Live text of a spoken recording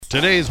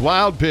Today's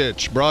Wild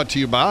Pitch brought to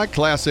you by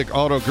Classic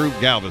Auto Group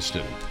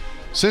Galveston.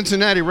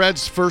 Cincinnati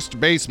Reds first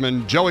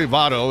baseman Joey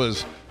Votto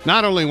is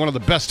not only one of the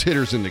best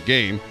hitters in the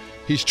game,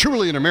 he's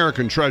truly an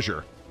American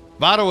treasure.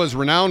 Votto is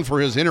renowned for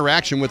his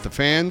interaction with the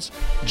fans,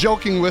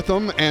 joking with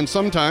them, and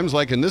sometimes,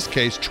 like in this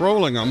case,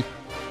 trolling them.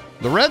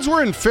 The Reds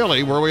were in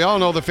Philly, where we all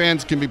know the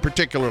fans can be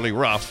particularly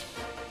rough.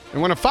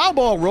 And when a foul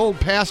ball rolled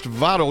past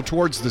Votto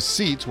towards the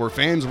seats where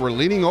fans were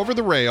leaning over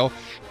the rail,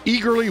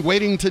 eagerly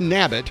waiting to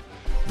nab it,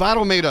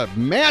 Votto made a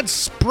mad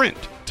sprint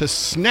to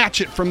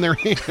snatch it from their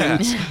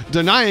hands,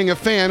 denying a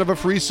fan of a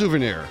free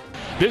souvenir.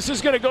 This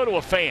is going to go to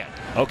a fan,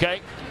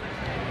 okay?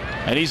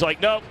 And he's like,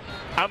 nope,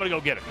 I'm going to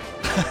go get it.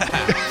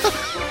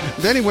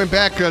 Then he went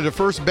back to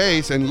first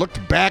base and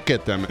looked back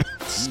at them and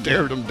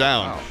stared them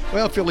down. Wow.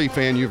 Well, Philly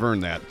fan, you've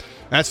earned that.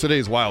 That's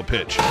today's Wild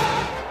Pitch.